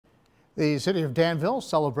The city of Danville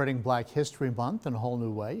celebrating Black History Month in a whole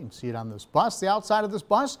new way. You can see it on this bus. The outside of this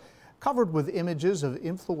bus covered with images of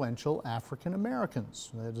influential African Americans.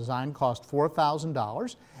 The design cost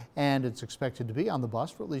 $4,000 and it's expected to be on the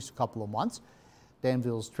bus for at least a couple of months.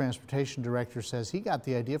 Danville's transportation director says he got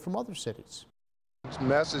the idea from other cities.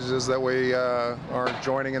 Message is that we are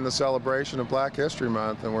joining in the celebration of Black History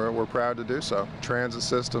Month, and we're proud to do so. Transit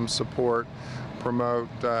systems support, promote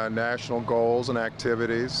national goals and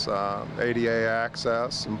activities, ADA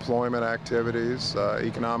access, employment activities,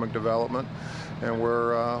 economic development, and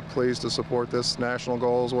we're pleased to support this national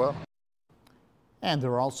goal as well. And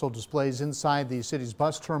there are also displays inside the city's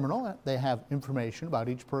bus terminal. They have information about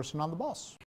each person on the bus.